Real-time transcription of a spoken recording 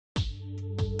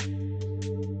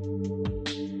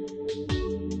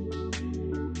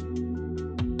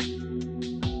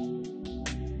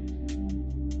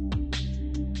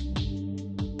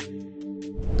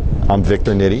I'm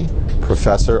Victor Nitti,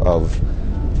 professor of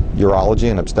urology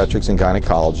and obstetrics and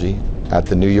gynecology at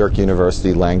the New York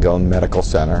University Langone Medical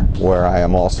Center, where I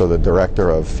am also the director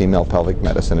of female pelvic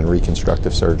medicine and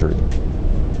reconstructive surgery.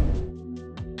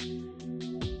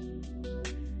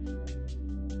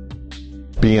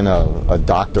 Being a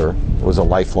doctor was a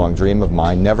lifelong dream of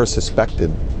mine. Never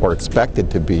suspected or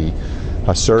expected to be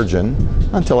a surgeon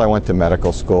until I went to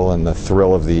medical school and the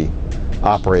thrill of the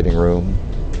operating room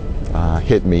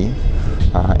hit me.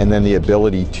 And then the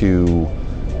ability to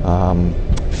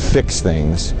fix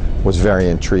things was very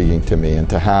intriguing to me, and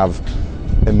to have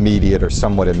immediate or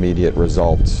somewhat immediate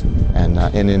results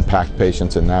and impact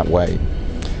patients in that way.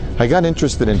 I got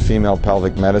interested in female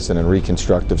pelvic medicine and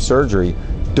reconstructive surgery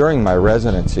during my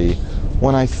residency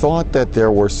when I thought that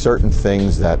there were certain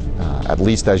things that, at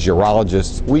least as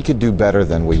urologists, we could do better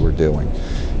than we were doing.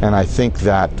 And I think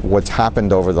that what's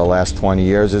happened over the last 20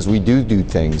 years is we do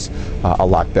things a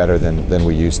lot better than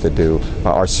we used to do.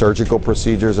 Our surgical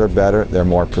procedures are better, they're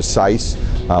more precise.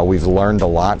 We've learned a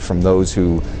lot from those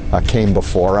who came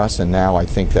before us, and now I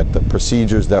think that the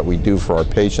procedures that we do for our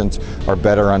patients are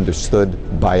better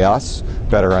understood by us,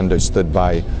 better understood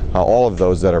by all of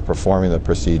those that are performing the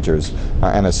procedures.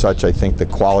 And as such, I think the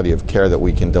quality of care that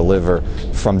we can deliver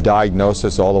from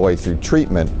diagnosis all the way through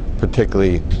treatment,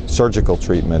 particularly surgical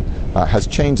treatment, has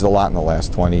changed a lot in the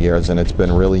last 20 years, and it's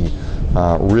been really,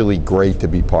 really great to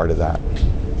be part of that.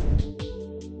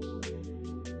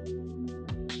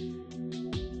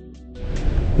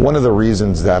 One of the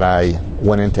reasons that I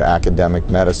went into academic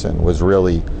medicine was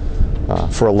really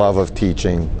for a love of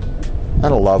teaching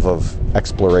and a love of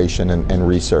exploration and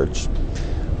research.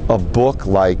 A book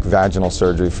like Vaginal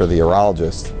Surgery for the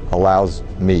Urologist allows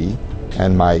me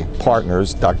and my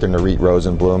partners, Dr. Narit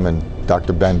Rosenblum and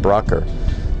Dr. Ben Brucker,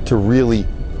 to really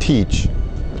teach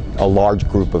a large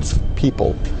group of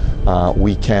people.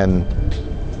 We can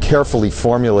carefully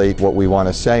formulate what we want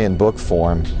to say in book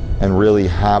form and really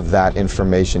have that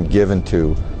information given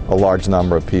to a large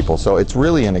number of people. So it's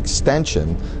really an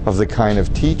extension of the kind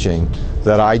of teaching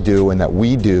that I do and that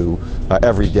we do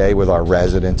every day with our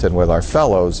residents and with our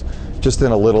fellows, just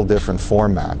in a little different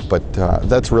format. But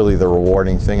that's really the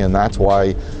rewarding thing, and that's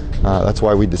why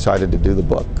we decided to do the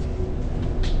book.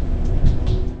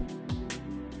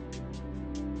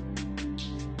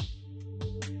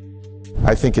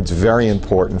 I think it's very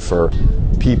important for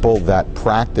people that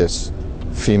practice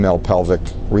female pelvic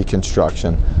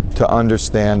reconstruction to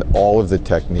understand all of the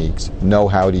techniques, know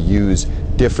how to use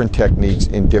different techniques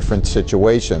in different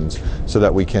situations so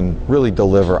that we can really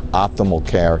deliver optimal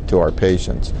care to our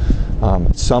patients.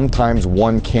 Sometimes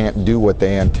one can't do what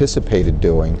they anticipated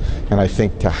doing, and I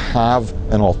think to have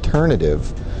an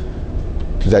alternative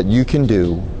that you can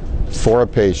do for a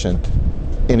patient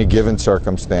in a given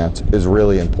circumstance is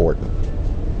really important.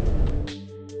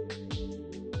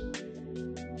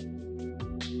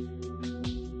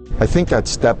 I think that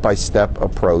step-by-step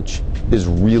approach is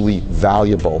really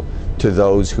valuable to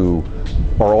those who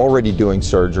are already doing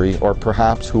surgery, or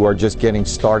perhaps who are just getting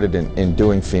started in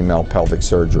doing female pelvic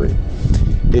surgery.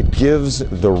 It gives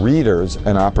the readers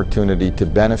an opportunity to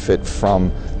benefit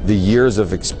from the years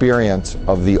of experience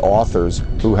of the authors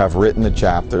who have written the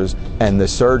chapters and the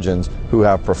surgeons who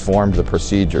have performed the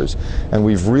procedures. And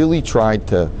we've really tried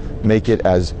to make it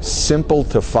as simple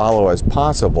to follow as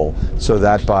possible, so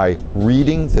that by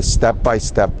reading the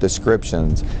step-by-step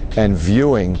descriptions and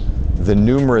viewing the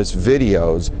numerous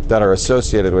videos that are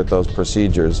associated with those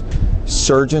procedures,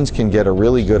 surgeons can get a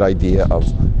really good idea of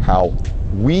how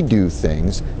we do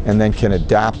things and then can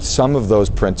adapt some of those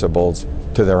principles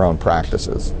to their own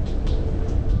practices.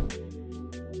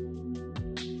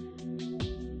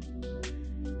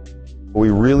 We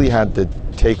really had to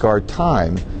take our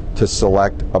time to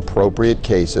select appropriate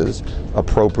cases,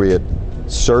 appropriate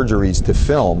surgeries to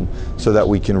film, so that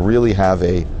we can really have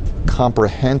a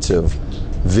comprehensive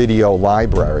video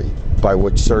library by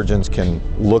which surgeons can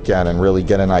look at and really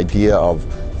get an idea of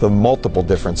the multiple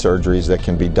different surgeries that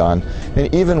can be done,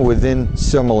 and even within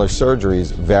similar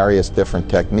surgeries, various different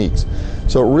techniques.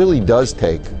 So it really does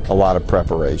take a lot of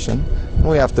preparation, and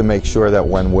we have to make sure that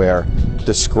when we're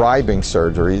describing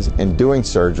surgeries and doing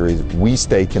surgeries, we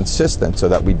stay consistent so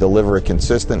that we deliver a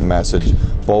consistent message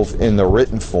both in the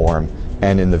written form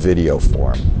and in the video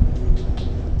form.